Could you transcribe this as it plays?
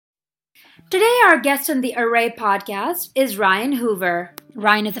Today, our guest on the Array podcast is Ryan Hoover.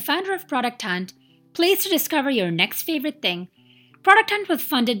 Ryan is the founder of Product Hunt, place to discover your next favorite thing. Product Hunt was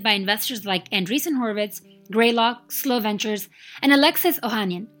funded by investors like Andreessen Horowitz, Greylock, Slow Ventures, and Alexis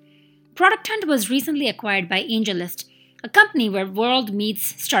Ohanian. Product Hunt was recently acquired by AngelList, a company where world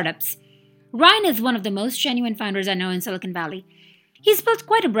meets startups. Ryan is one of the most genuine founders I know in Silicon Valley. He's built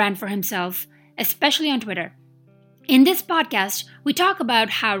quite a brand for himself, especially on Twitter. In this podcast, we talk about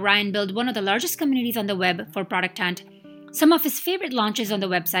how Ryan built one of the largest communities on the web for Product Hunt, some of his favorite launches on the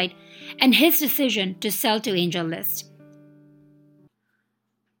website, and his decision to sell to AngelList.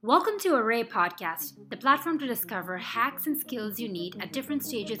 Welcome to Array Podcast, the platform to discover hacks and skills you need at different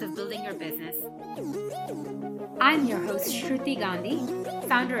stages of building your business. I'm your host, Shruti Gandhi,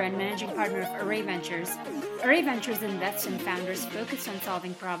 founder and managing partner of Array Ventures. Array Ventures invests in founders focused on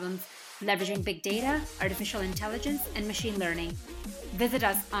solving problems, leveraging big data, artificial intelligence, and machine learning. Visit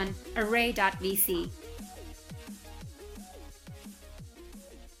us on array.vc.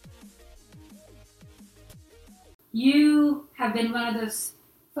 You have been one of those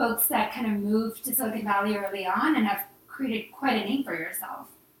folks that kind of moved to Silicon Valley early on and have created quite a name for yourself.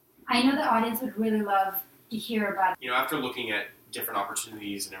 I know the audience would really love to hear about. After looking at different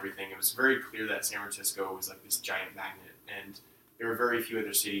opportunities and everything, it was very clear that San Francisco was like this giant magnet, and there were very few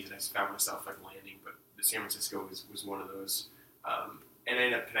other cities that I found myself like landing, but San Francisco was one of those. And I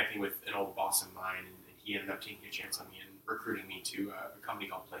ended up connecting with an old boss of mine, and he ended up taking a chance on me and recruiting me to a company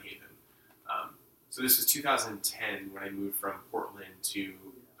called Playhaven. So this was 2010 when I moved from Portland to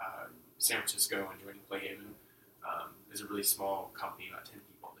San Francisco and joined Playhaven. It was a really small company, about 10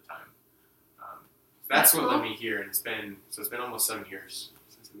 people at the time. That's what led me here, and it's been almost 7 years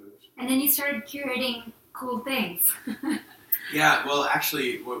since I moved. And then you started curating cool things. Yeah, well,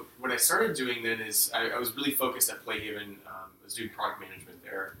 actually, what I started doing then is I was really focused at Playhaven. I was doing product management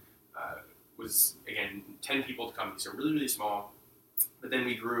there. Was, again, 10 people at the company, so really, really small. But then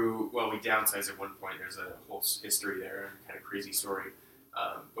we grew, we downsized at one point. There's a whole history there, and kind of crazy story.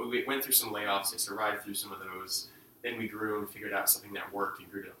 But we went through some layoffs. I survived through some of those. Then we grew and figured out something that worked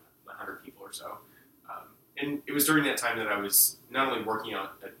and grew to 100 people or so. And it was during that time that I was not only working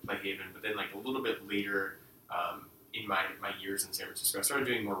out at Playhaven, but then like a little bit later in my years in San Francisco, I started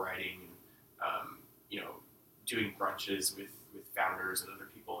doing more writing and, doing brunches with founders and other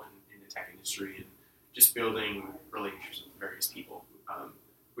people in the tech industry and just building relationships with various people,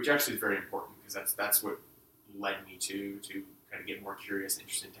 which actually is very important because that's what led me to kind of get more curious,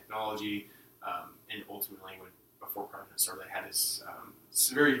 interested in technology, and ultimately before Product Hunt started, I had this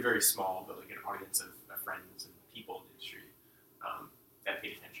very, very small, but like an audience of friends and people in the industry that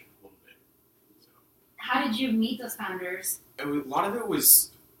paid attention a little bit. So, how did you meet those founders? A lot of it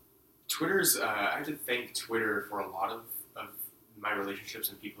was Twitter's. I have to thank Twitter for a lot of my relationships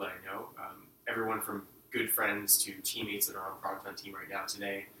and people that I know. Everyone from good friends to teammates that are on Product Hunt team right now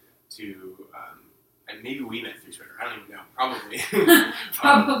today to and maybe we met through Twitter. I don't even know. Probably.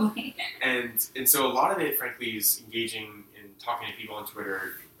 Probably. And so a lot of it, frankly, is engaging and talking to people on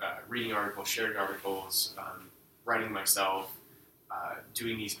Twitter, reading articles, sharing articles, writing myself,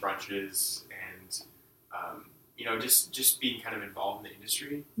 doing these brunches, and just being kind of involved in the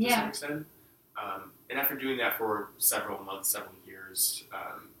industry to some extent. And after doing that for several months, several years,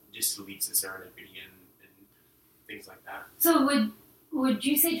 just leads to serendipity and things like that. So would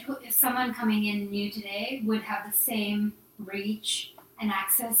you say if someone coming in new today would have the same reach and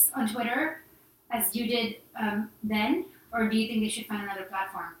access on Twitter as you did then, or do you think they should find another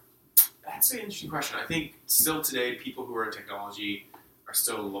platform? That's an interesting question. I think still today, people who are in technology are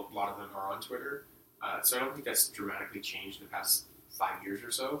still, a lot of them are on Twitter. So I don't think that's dramatically changed in the past 5 years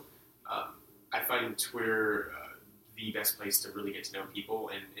or so. I find Twitter the best place to really get to know people,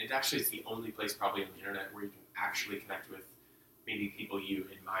 and it actually is the only place probably on the internet where you can actually connect with maybe people you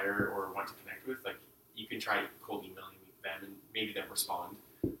admire or want to connect with. Like, you can try cold emailing them and maybe they'll respond.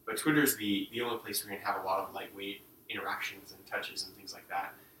 But Twitter is the only place where you can have a lot of lightweight interactions and touches and things like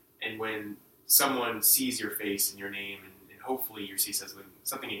that. And when someone sees your face and your name and hopefully you see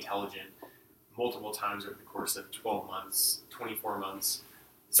something intelligent multiple times over the course of 12 months, 24 months,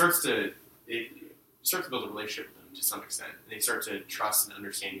 it starts to build a relationship with them to some extent. And they start to trust and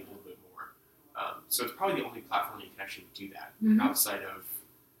understand you a little bit more. So it's probably the only platform that you can actually do that outside of,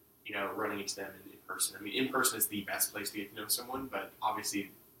 running into them in person. I mean, in person is the best place to get to know someone, but obviously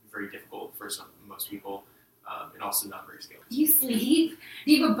very difficult for most people, and also not very scalable. Do you sleep?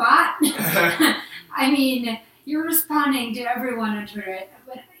 Do you have a bot? I mean, you're responding to everyone on Twitter,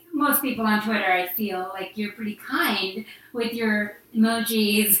 but most people on Twitter, I feel like you're pretty kind with your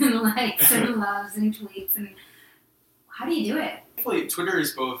emojis and likes and loves and tweets. And how do you do it? Thankfully, Twitter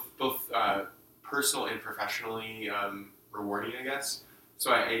is both personal and professionally rewarding, I guess.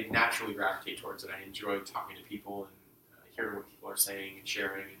 So I naturally gravitate towards it. I enjoy talking to people and hearing what people are saying and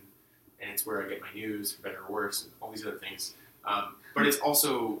sharing, and it's where I get my news, for better or worse, and all these other things. But it's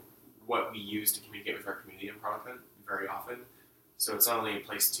also what we use to communicate with our community and product hunt very often. So it's not only a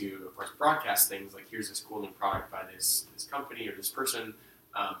place to, of course, broadcast things like here's this cool new product by this company or this person,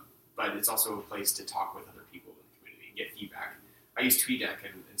 but it's also a place to talk with other people in the community and get feedback. I use TweetDeck,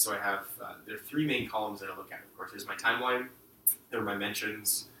 and so I have there are three main columns that I look at. Of course, there's my timeline, there are my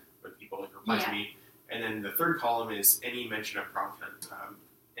mentions where people like reply to me, and then the third column is any mention of product hunt,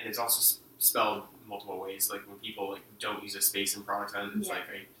 and it's also spelled multiple ways. Like when people like don't use a space in product hunt, it's like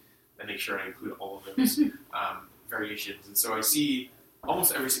I make sure I include all of those variations. And so I see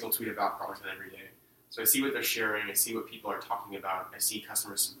almost every single tweet about product hunt every day. So I see what they're sharing, I see what people are talking about, I see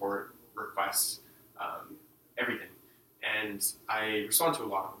customer support requests, everything. And I respond to a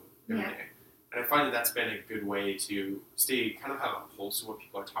lot of them every day. And I find that that's been a good way to kind of have a pulse of what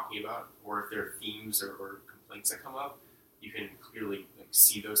people are talking about, or if there are themes or complaints that come up, you can clearly like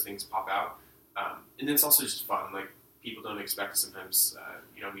see those things pop out. And then it's also just fun. Like people don't expect sometimes,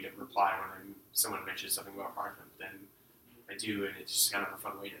 me to reply when someone mentions something about product hunt, then I do, and it's just kind of a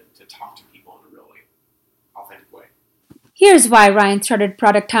fun way to talk to people in a really authentic way. Here's why Ryan started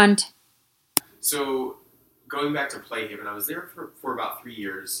Product Hunt. So going back to Playhaven, I was there for about 3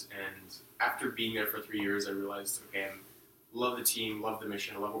 years, and after being there for 3 years, I realized, okay, I love the team, love the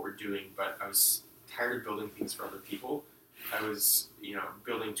mission, I love what we're doing, but I was tired of building things for other people. I was,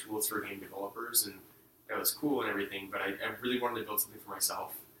 building tools for game developers, and that was cool and everything, but I really wanted to build something for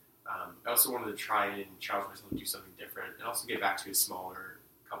myself. I also wanted to try and challenge myself to do something different, and also get back to a smaller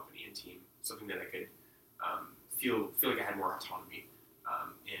company and team, something that I could feel like I had more autonomy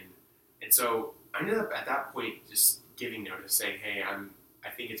in. And so I ended up at that point just giving notice, saying, "Hey, I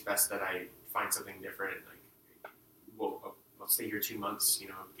think it's best that I find something different. Like, I'll stay here 2 months.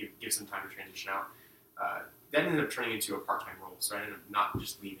 Give some time to transition out." That ended up turning into a part-time role, so I ended up not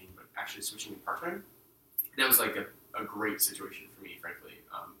just leaving, but actually switching to part-time. And that was like a great situation for me, frankly.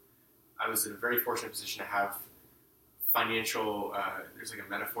 I was in a very fortunate position to have financial. There's like a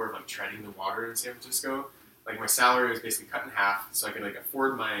metaphor of like treading the water in San Francisco. Like my salary was basically cut in half, so I could like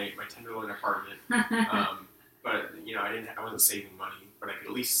afford my $10 apartment. But I wasn't saving money, but I could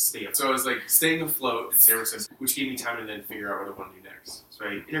at least stay up. So I was like staying afloat in San Francisco, which gave me time to then figure out what I want to do next. So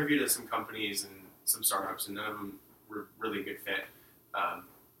I interviewed at some companies and some startups, and none of them were really a good fit.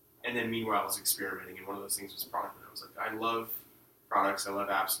 And then meanwhile, I was experimenting, and one of those things was product. And I was like, I love products, I love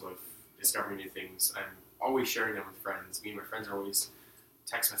apps, I love discovering new things. I'm always sharing them with friends. Me and my friends are always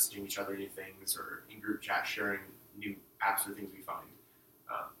text messaging each other new things, or in group chat sharing new apps or things we find.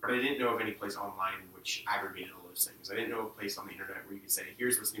 But I didn't know of any place online which aggregated all those things. I didn't know a place on the internet where you could say,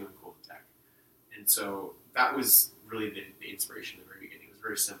 here's what's new and cool in tech. And so that was really the inspiration at the very beginning. It was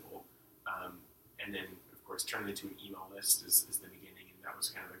very simple. And then, of course, turned into an email list is the beginning, and that was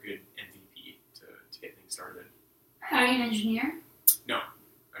kind of a good MVP to get things started. Are you an engineer? No,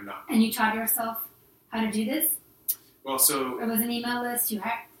 I'm not. And you taught yourself how to do this? Well, so... It was an email list?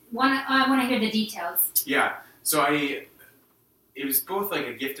 I want to hear the details. Yeah. So it was both like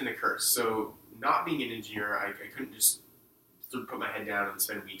a gift and a curse. So not being an engineer, I couldn't just put my head down and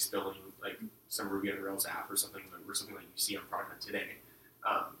spend weeks building like some Ruby on Rails app or something like you see on Product Hunt today.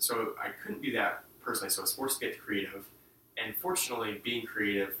 So I couldn't do that personally, so I was forced to get creative. And fortunately, being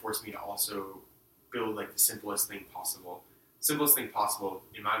creative forced me to also build like the simplest thing possible. Simplest thing possible,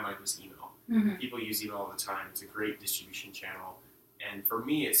 in my mind, was email. Mm-hmm. People use email all the time. It's a great distribution channel. And for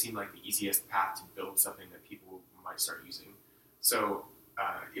me, it seemed like the easiest path to build something that people might start using. So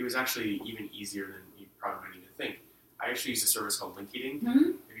it was actually even easier than you probably might even think. I actually use a service called Linkeating.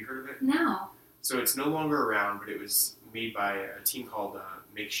 Mm-hmm. Have you heard of it? No. So it's no longer around, but it was made by a team called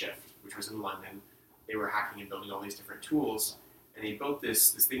Makeshift, which was in London. They were hacking and building all these different tools, and they built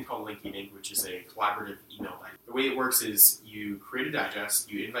this thing called Linkeating, which is a collaborative email digest. The way it works is you create a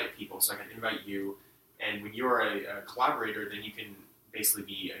digest, you invite people, so I can invite you, and when you're a collaborator, then you can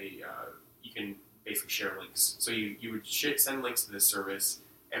basically share links. So you would send links to this service.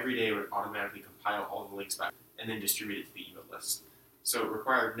 Every day it would automatically compile all the links back and then distribute it to the email list. So it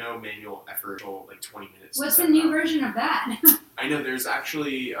required no manual effort until like 20 minutes. What's the new version of that? I know there's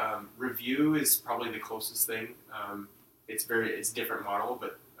actually Review is probably the closest thing. It's a different model,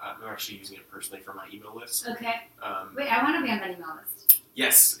 but I'm actually using it personally for my email list. Okay. Wait, I want to be on that email list.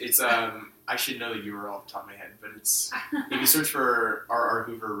 Yes, it's I should know the URL off the top of my head, but it's if you search for R.R.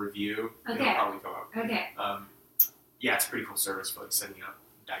 Hoover Review, it'll probably come up. Okay. Yeah, it's a pretty cool service for like setting up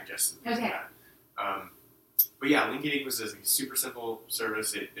digests and things like that. But yeah, LinkedIn was a super simple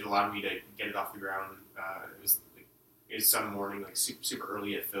service. It allowed me to get it off the ground. It was some morning, like super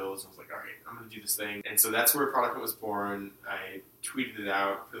early at Phil's. I was like, all right, I'm going to do this thing. And so that's where Product Hunt was born. I tweeted it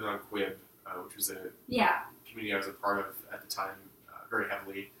out, put it on Quib, which was a community I was a part of at the time very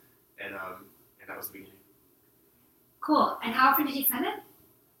heavily. And that was the beginning. Cool. And how often did you send it?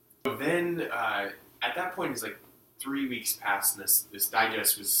 So then at that point, it's like 3 weeks passed, and this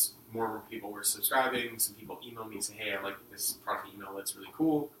digest was more and more people were subscribing. Some people emailed me and say, hey, I like this product email. That's really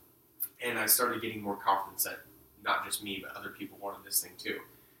cool. And I started getting more confidence that not just me, but other people wanted this thing too.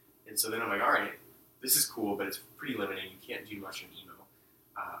 And so then I'm like, all right, this is cool, but it's pretty limiting. You can't do much in email.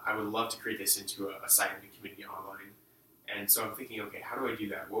 I would love to create this into a site and a community online. And so I'm thinking, okay, how do I do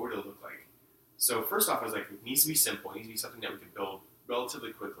that? What would it look like? So first off, I was like, it needs to be simple. It needs to be something that we can build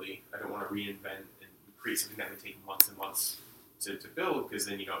relatively quickly. I don't want to reinvent and create something that would take months and months to build, because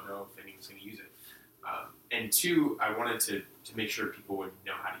then you don't know if anyone's going to use it. And two, I wanted to make sure people would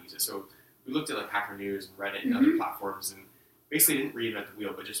know how to use it. So we looked at like Hacker News and Reddit and other platforms, and basically didn't reinvent the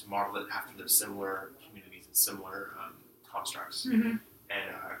wheel, but just modeled it after their similar communities and similar constructs. And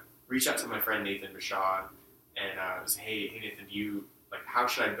reached out to my friend Nathan Bashad, and I was, hey Nathan, how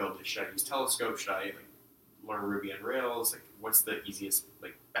should I build this? Should I use Telescope? Should I learn Ruby on Rails? What's the easiest,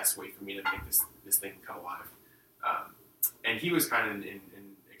 best way for me to make this thing come alive? And he was kind of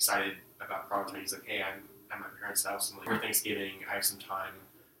excited about Product Hunt. He's like, hey, I'm at my parents' house, and for Thanksgiving, I have some time.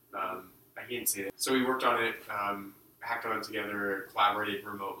 He didn't say that. So we worked on it, hacked on it together, collaborated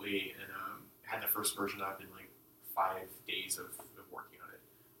remotely, and had the first version up in 5 days of working on it.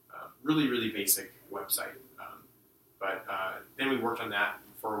 Really, really basic website. But then we worked on that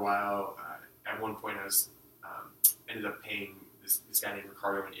for a while. At one point, I was ended up paying this guy named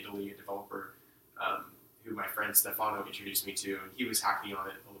Ricardo in Italy, a developer, who my friend Stefano introduced me to, and he was hacking on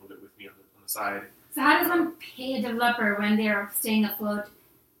it a little bit with me on the side. So how does one pay a developer when they're staying afloat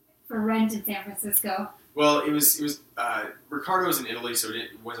for rent in San Francisco? Well, it was Ricardo was in Italy, so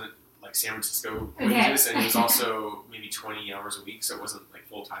it wasn't like San Francisco wages, and it was also maybe 20 hours a week, so it wasn't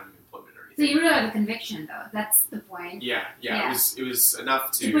full-time employment or anything. So you really have a conviction, though. That's the point. Yeah. It was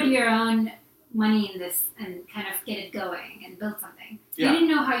enough to put your own money in this and kind of get it going and build something. Yeah. You didn't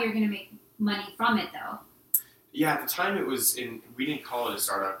know how you're going to make money from it, though. Yeah, at the time we didn't call it a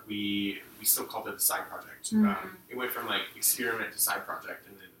startup. We still called it a side project. It went from experiment to side project,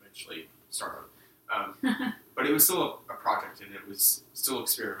 and then eventually startup. But it was still a project, and it was still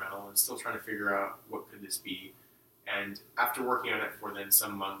experimental, and still trying to figure out what could this be. And after working on it for then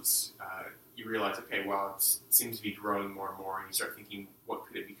some months, you realize, okay, well, it seems to be growing more and more, and you start thinking, what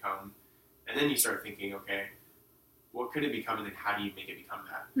could it become? And then you start thinking, okay, what could it become, and then how do you make it become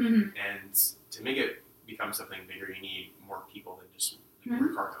that? And to make it become something bigger, you need more people than just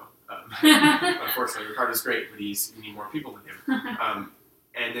Ricardo. Unfortunately, Ricardo's great, but you need more people than him.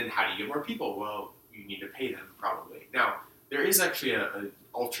 And then how do you get more people? Well, you need to pay them, probably. Now, there is actually an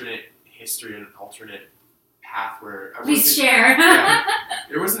alternate history and an alternate path where... Please share.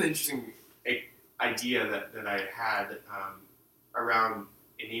 There was an interesting idea that I had around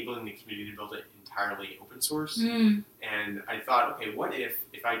enabling the community to build it entirely open source. And I thought, okay, what if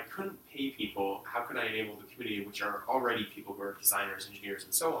I couldn't pay people, how could I enable the community, which are already people who are designers, engineers,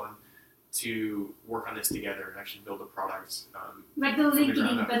 and so on, to work on this together and actually build a product. Like the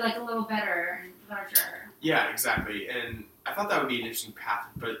LinkedIn, but a little better and larger. Yeah, exactly. And I thought that would be an interesting path,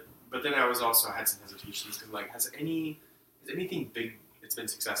 but then I was also had some hesitations because has anything big that's been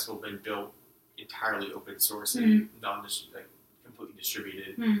successful been built entirely open source and completely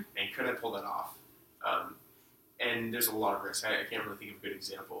distributed, and could I pull that off? And there's a lot of risk. I can't really think of a good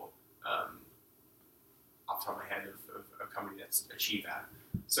example off the top of my head of a company that's achieved that.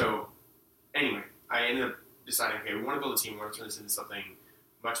 So anyway, I ended up deciding, okay, we want to build a team, we want to turn this into something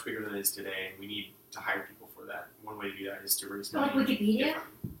much bigger than it is today, and we need to hire people for that. One way to do that is to raise money. Like Wikipedia?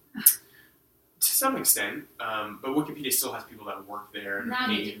 To some extent, but Wikipedia still has people that work there.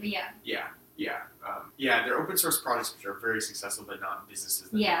 Yeah, they're open source projects which are very successful, but not businesses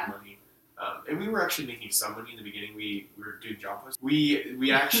that make money. And we were actually making some money in the beginning. We were doing job posts.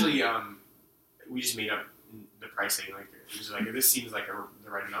 We actually we just made up the pricing. It was this seems like the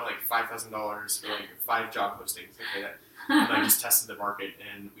right amount, $5,000 for 5 job postings. Okay, and I just tested the market,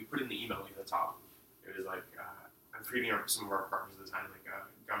 and we put in the email at the top. It was I'm forgetting some of our partners at the time,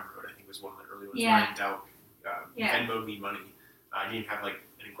 Gumroad, I think was one of the early ones. Ryan Douk, Venmo me money. I didn't have an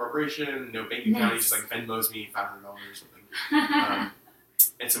incorporation, no bank account. He just Venmos me $500 or something.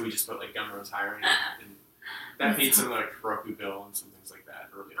 And so we just put Gumroad's hiring, and that paid some Heroku bill and some things like that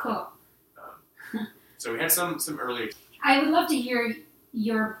early on. Cool. So we had some early. I would love to hear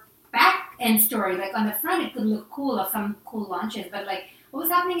your back end story? Like on the front, it could look cool of some cool launches, but like what was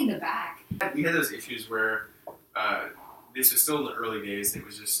happening in the back? We had those issues where this was still in the early days. It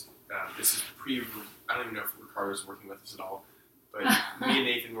was just this is pre. I don't even know if Ricardo was working with us at all, but me and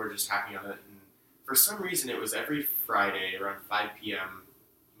Nathan were just hacking on it, and for some reason it was every Friday around 5 p.m.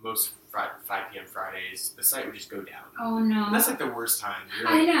 Most 5 p.m. Fridays, the site would just go down. Oh no! And that's like the worst time.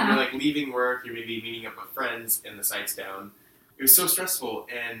 I know. You're like leaving work, you're maybe meeting up with friends, and the site's down. It was so stressful,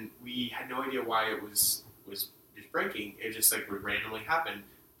 and we had no idea why it was just breaking. It just like would randomly happen.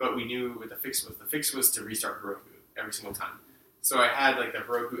 But we knew what the fix was. The fix was to restart Heroku every single time. So I had like the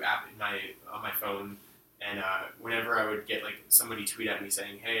Heroku app on my phone, and whenever I would get like somebody tweet at me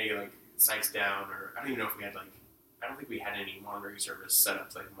saying, "Hey, like site's down," or I don't even know if we had like. I don't think we had any monitoring service set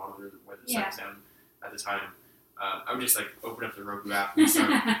up to like monitor whether the site's down at the time. I would just like open up the Roku app and start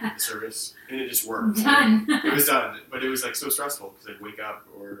the service, and it just worked. Done. It was done, but it was like so stressful because I'd wake up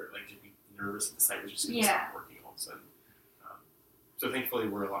or like just be nervous that the site was just going to stop working all of a sudden. So thankfully,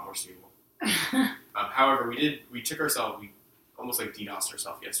 we're a lot more stable. However, we almost like DDoSed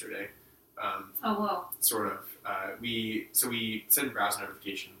ourselves yesterday. Oh whoa! Sort of. We send browser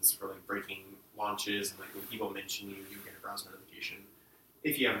notifications for like breaking launches, and like when people mention you get a browser notification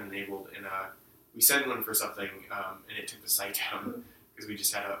if you haven't enabled. And we sent one for something, and it took the site down because we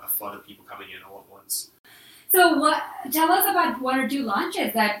just had a flood of people coming in all at once. So tell us about 1 or 2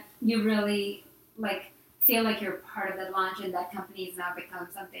 launches that you really like feel like you're part of the launch and that company's now become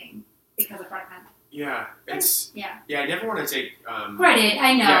something because of Product Hunt. Yeah, I never want to take credit.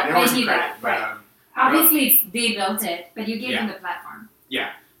 I know, I knew that. But, right. Obviously, they built it, but you gave them the platform.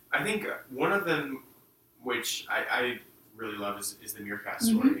 Yeah, I think one of them, which I really love, is the Meerkat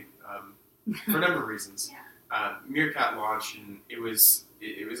story for a number of reasons. Meerkat launched, and it was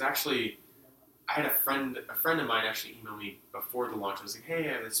actually. I had a friend of mine actually emailed me before the launch. I was like, "Hey,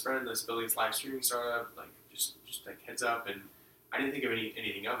 I have this friend that's building this live streaming startup. Like, just like heads up." And I didn't think of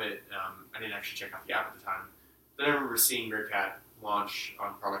anything of it. I didn't actually check out the app at the time. Then I remember seeing Meerkat launch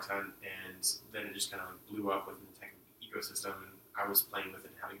on Product Hunt, and then it just kind of like blew up within the tech ecosystem. And I was playing with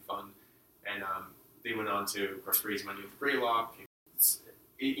it and having fun. And they went on to, of course, raise money with Greylock.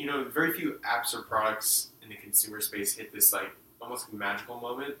 Very few apps or products in the consumer space hit this like almost magical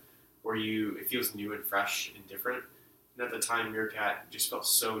moment where it feels new and fresh and different. And at the time, Meerkat just felt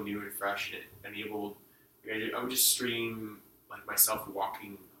so new and fresh, and it enabled. I would just stream like myself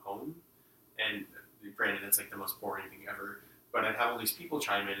walking home, and granted, that's like the most boring thing ever. But I'd have all these people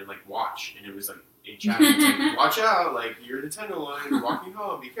chime in and like watch, and it was like in chat, like, watch out, like you're a Nintendo line, you're walking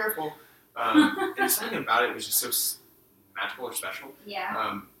home, be careful. And something about it was just so magical or special.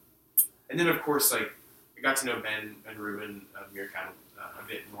 Yeah. And then of course, like I got to know Ben Rubin of Meerkat a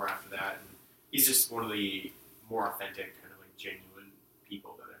bit more after that, and he's just one of the more authentic, kind of like genuine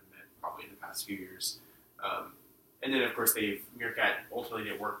people that I've met probably in the past few years. And then of course Meerkat ultimately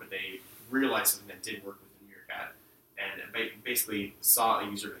didn't work, but they realized something that did work within Meerkat, and basically saw a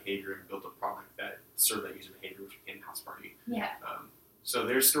user behavior and built a product that served that user behavior, which became House Party. Yeah. So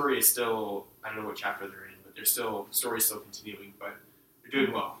their story is still, I don't know what chapter they're in, but the story is still continuing, but they're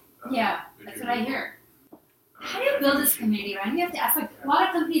doing well. That's what I hear. How do you build this community, right? You have to ask, like, a lot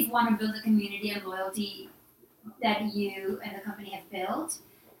of companies want to build a community and loyalty that you and the company have built,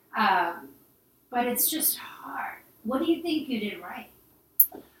 but it's just hard. What do you think you did right?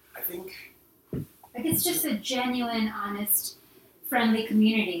 I think... Like, it's just a genuine, honest, friendly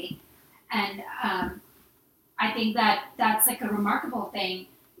community, and I think that's like a remarkable thing.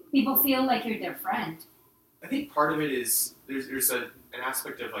 People feel like you're their friend. I think part of it is there's an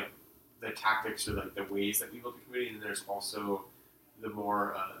aspect of like the tactics or like the ways that we build the community, and there's also the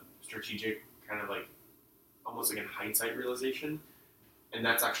more strategic kind of like almost like a hindsight realization, and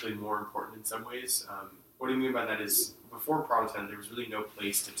that's actually more important in some ways. What I mean by that is before Product Hunt, there was really no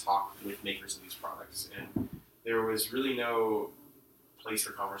place to talk with makers of these products, and there was really no place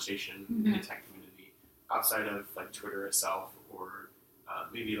for conversation in the tech community outside of like Twitter itself, or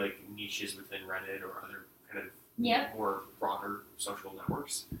maybe like niches within Reddit or other kind of more broader social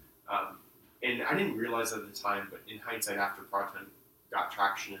networks. And I didn't realize that at the time, but in hindsight, after Product Hunt got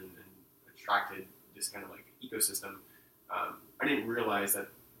traction and attracted this kind of like ecosystem, I didn't realize that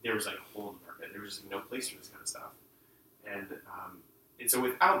there was like a hole in the market. There was just like, no place for this kind of stuff. And so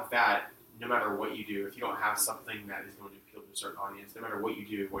without that, no matter what you do, if you don't have something that is going to appeal to a certain audience, no matter what you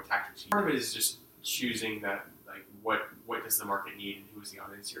do, what tactics you use, part of it is just choosing that, like, what does the market need and who is the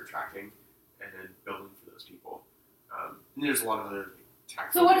audience you're attracting, and then building for those people. And there's a lot of other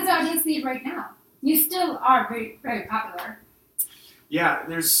tactics. So what does the audience need right now? You still are very, very popular. Yeah,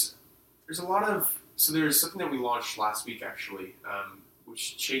 there's a lot of... So there's something that we launched last week, actually,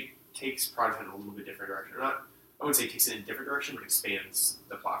 which takes Product Hunt in a little bit different direction. Not, I wouldn't say it takes it in a different direction, but expands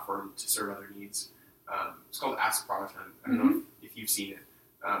the platform to serve other needs. It's called Ask Product Hunt. I don't know if you've seen it.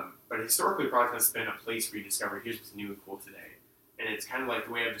 But historically, Product Hunt has been a place where you discover, here's what's new and cool today. And it's kind of like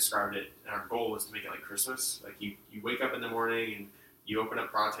the way I've described it, and our goal is to make it like Christmas. Like you wake up in the morning and you open up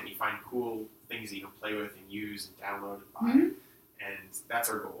Product Hunt and you find cool things that you can play with and use and download and buy. And that's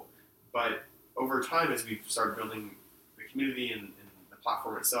our goal. But over time, as we've started building the community and the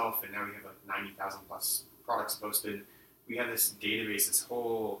platform itself, and now we have like 90,000 plus products posted, we have this database, this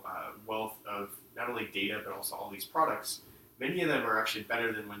whole wealth of not only data, but also all these products. Many of them are actually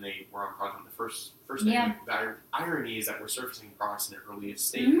better than when they were on Product Hunt the first day. Yeah. The irony is that we're surfacing products in their earliest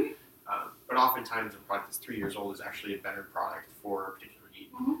state, but oftentimes a product that's 3 years old is actually a better product for a particular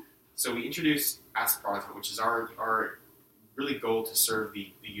need. So we introduced Ask Product Hunt, which is our really goal to serve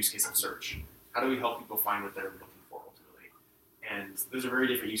the use case of search. How do we help people find what they're looking for ultimately? And those are very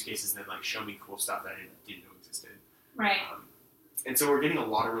different use cases than like show me cool stuff that I didn't know existed. Right. And so we're getting a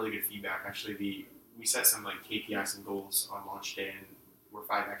lot of really good feedback. Actually, we set some like KPIs and goals on launch day, and we're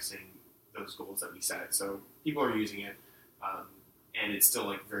 5xing those goals that we set. So people are using it, and it's still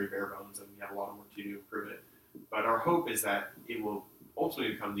like very bare bones, and we have a lot of work to do to improve it. But our hope is that it will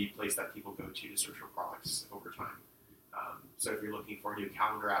ultimately become the place that people go to search for products over time. So if you're looking for a new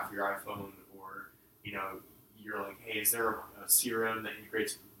calendar app for your iPhone, or you're like, hey, is there a CRM that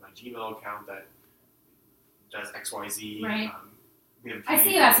integrates with my Gmail account that does XYZ? Right. We have I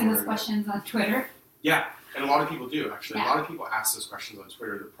see you asking those questions on Twitter. Yeah, and a lot of people do, actually. Yeah. A lot of people ask those questions on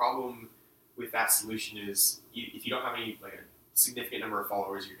Twitter. The problem with that solution is if you don't have any, like a significant number of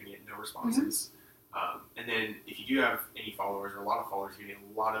followers, you're going to get no responses. And then if you do have any followers or a lot of followers, you're going to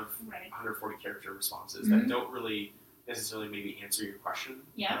get a lot of 140 character responses that don't really necessarily maybe answer your question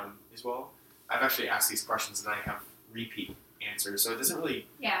as well. I've actually asked these questions and I have repeat answers. So it doesn't really,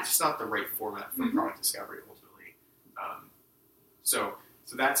 it's just not the right format for product discovery ultimately. So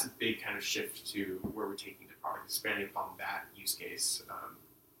that's a big kind of shift to where we're taking the product, expanding upon that use case.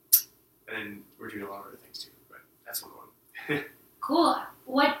 And then we're doing a lot of other things too, but that's one of them. Cool.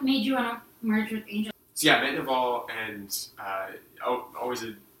 What made you want to merge with Angel? So yeah, I met Naval and always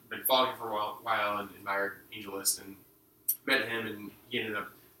had been following him for a while and admired AngelList and met him, and he ended up,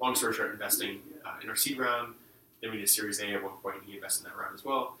 long story short, investing in our seed round. Then we did Series A at one point, and he invested in that round as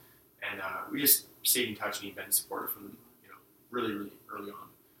well. And we just stayed in touch, and he'd been supportive from them, really, really early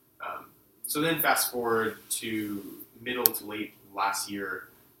on. So then fast forward to middle to late last year,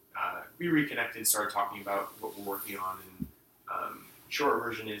 we reconnected, started talking about what we're working on, and short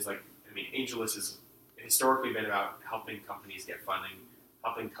version is AngelList has historically been about helping companies get funding,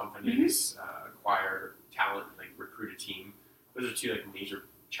 helping companies acquire talent, like recruit a team. Those are two major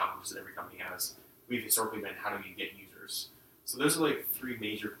challenges that every company has. We've historically been, how do we get users? So those are three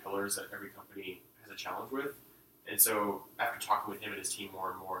major pillars that every company has a challenge with. And so after talking with him and his team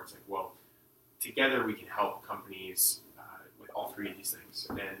more and more, it's well, together we can help companies with all three of these things.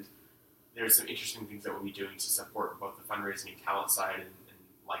 And there's some interesting things that we'll be doing to support both the fundraising and talent side, and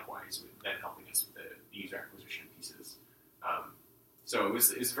likewise with then helping us with the user acquisition pieces. So it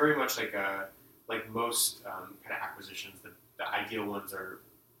was very much like most kind of acquisitions, the ideal ones are,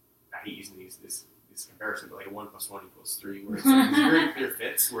 I hate using this comparison, but 1 + 1 = 3, where it's these very clear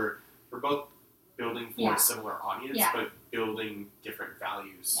fits where we're both building for a similar audience, but building different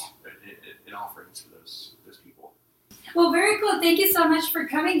values and offerings for those people. Well, very cool. Thank you so much for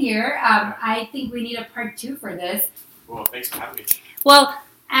coming here. I think we need a part 2 for this. Well, thanks for having me. Well,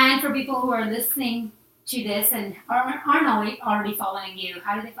 and for people who are listening to this and aren't already following you,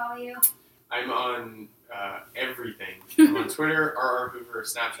 how do they follow you? I'm on everything. I'm on Twitter, RR Hoover,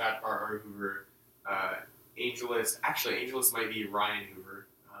 Snapchat, RR Hoover, AngelList. Actually, AngelList might be Ryan Hoover.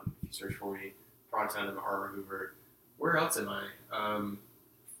 If you search for me, Product Hunt of RR Hoover. Where else am I?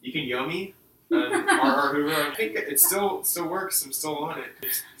 You can Yo me, RR Hoover. I think it still works. I'm still on it.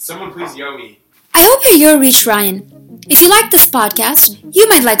 Someone please Yo me. I hope your year reached Ryan. If you like this podcast, you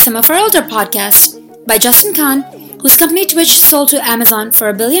might like some of our older podcasts by Justin Kahn, whose company Twitch sold to Amazon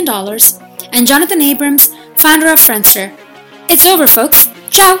for $1 billion, and Jonathan Abrams, founder of Friendster. It's over, folks.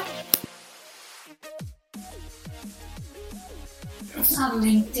 Ciao! It's not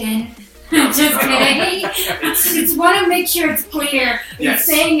LinkedIn. Just kidding. Just want to make sure it's clear. You're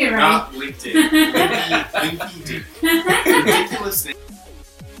saying it right. Not LinkedIn. LinkedIn. Ridiculous name. I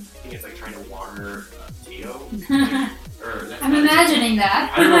think it's like trying to water a potato. I'm imagining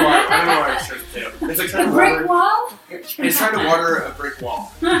that. I don't know why I started potato. It's like trying to water a brick wall. It's trying to water a brick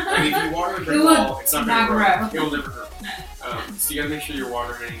wall. If you water a brick wall, it's not going to grow. It will never grow. So you got to make sure you're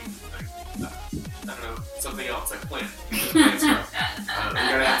watering, I don't know, something else, like plants. Plants grow. You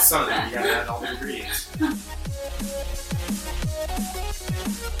gotta add something. You gotta add all the ingredients.